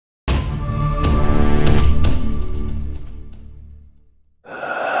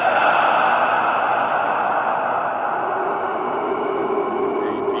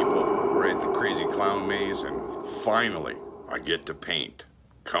get to paint.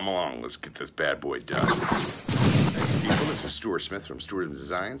 Come along, let's get this bad boy done. Thanks, people. This is Stuart Smith from STUARTIZM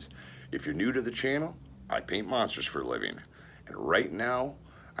Designs. If you're new to the channel, I paint monsters for a living. And right now,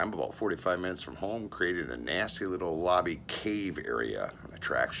 I'm about 45 minutes from home, creating a nasty little lobby cave area, an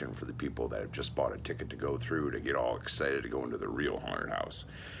attraction for the people that have just bought a ticket to go through to get all excited to go into the real haunted house.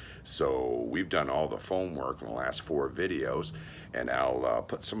 So we've done all the foam work in the last 4 videos, and I'll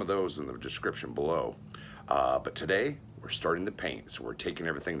put some of those in the description below. But today, we're starting to paint. So we're taking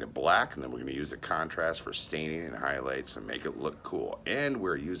everything to black, and then we're going to use the contrast for staining and highlights and make it look cool. And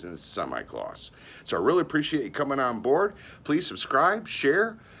we're using semi-gloss. So I really appreciate you coming on board. Please subscribe,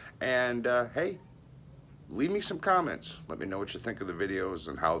 share, and hey, leave me some comments. Let me know what you think of the videos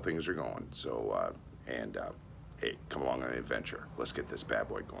and how things are going. So, hey, come along on the adventure. Let's get this bad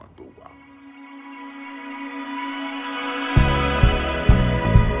boy going. Boo-wow.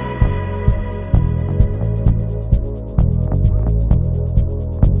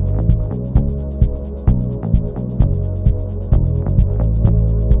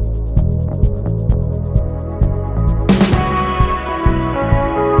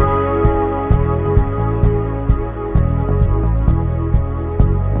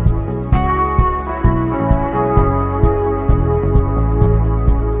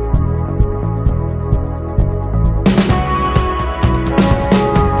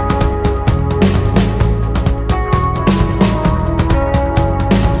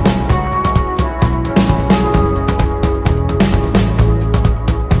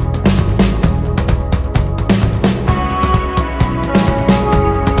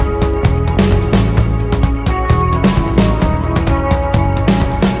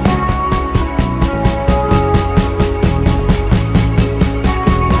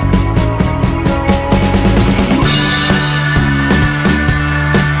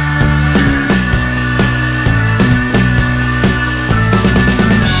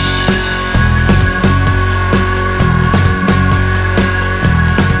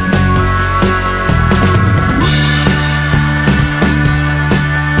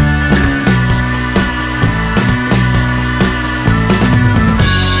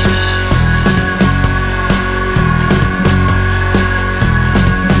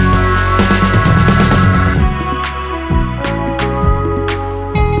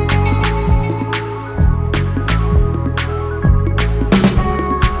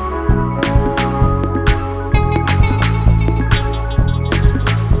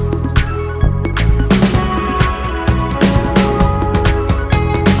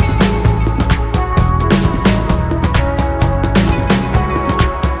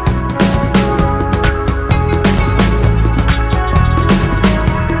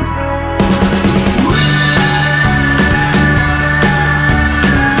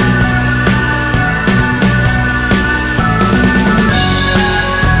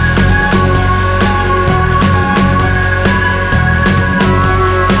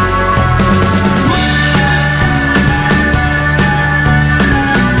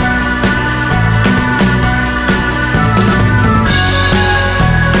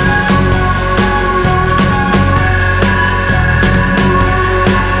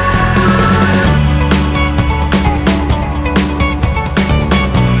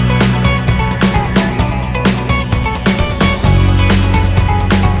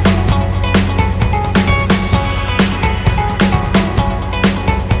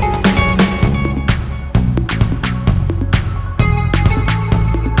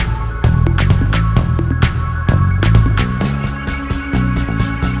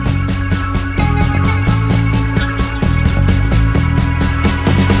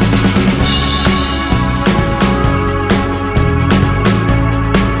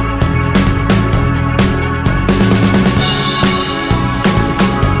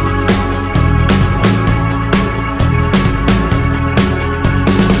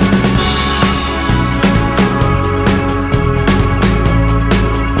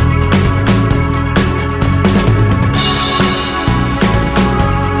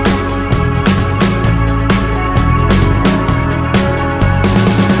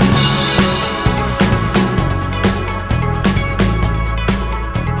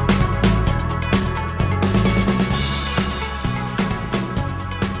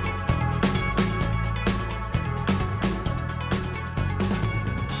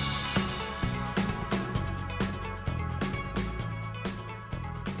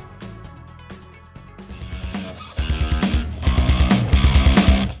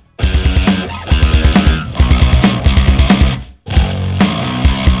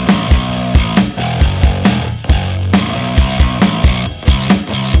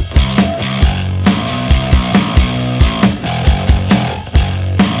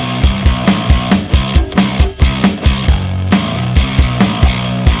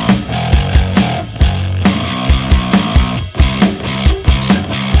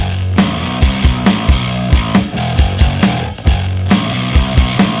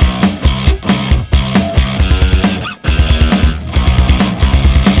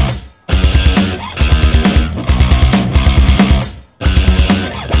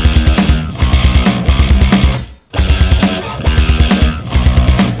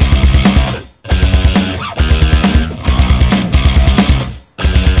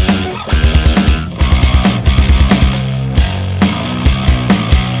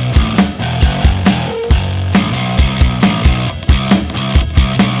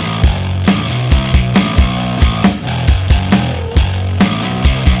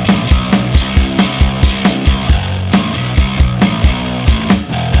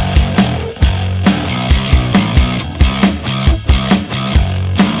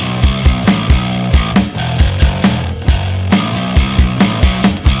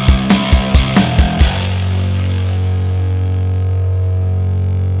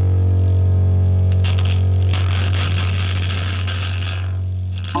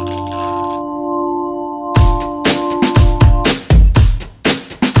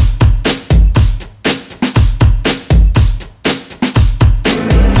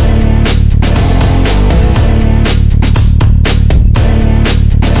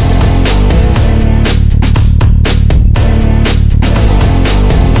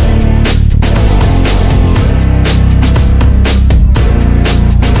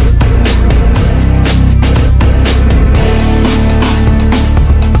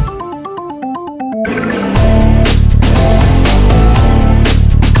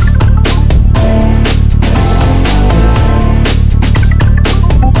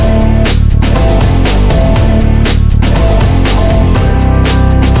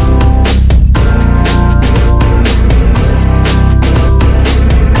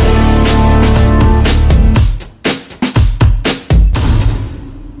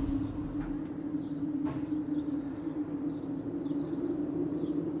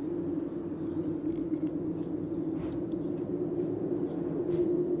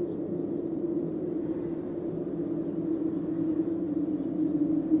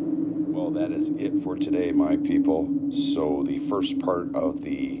 it for today, my people. So the first part of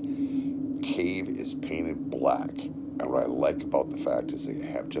the cave is painted black. And what I like about the fact is they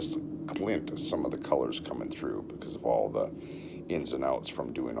have just a glint of some of the colors coming through because of all the ins and outs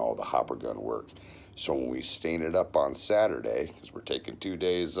from doing all the hopper gun work. So when we stain it up on Saturday, because we're taking 2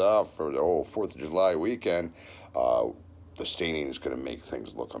 days off for the whole 4th of July weekend, the staining is going to make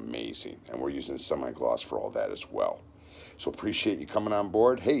things look amazing. And we're using semi-gloss for all that as well. So appreciate you coming on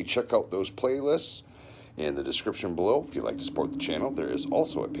board. Hey, check out those playlists in the description below. If you'd like to support the channel, there is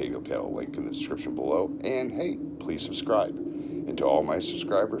also a PayPal link in the description below. And hey, please subscribe. And to all my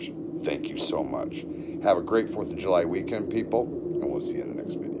subscribers, thank you so much. Have a great 4th of July weekend, people, and we'll see you in the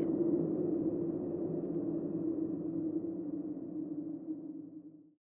next video.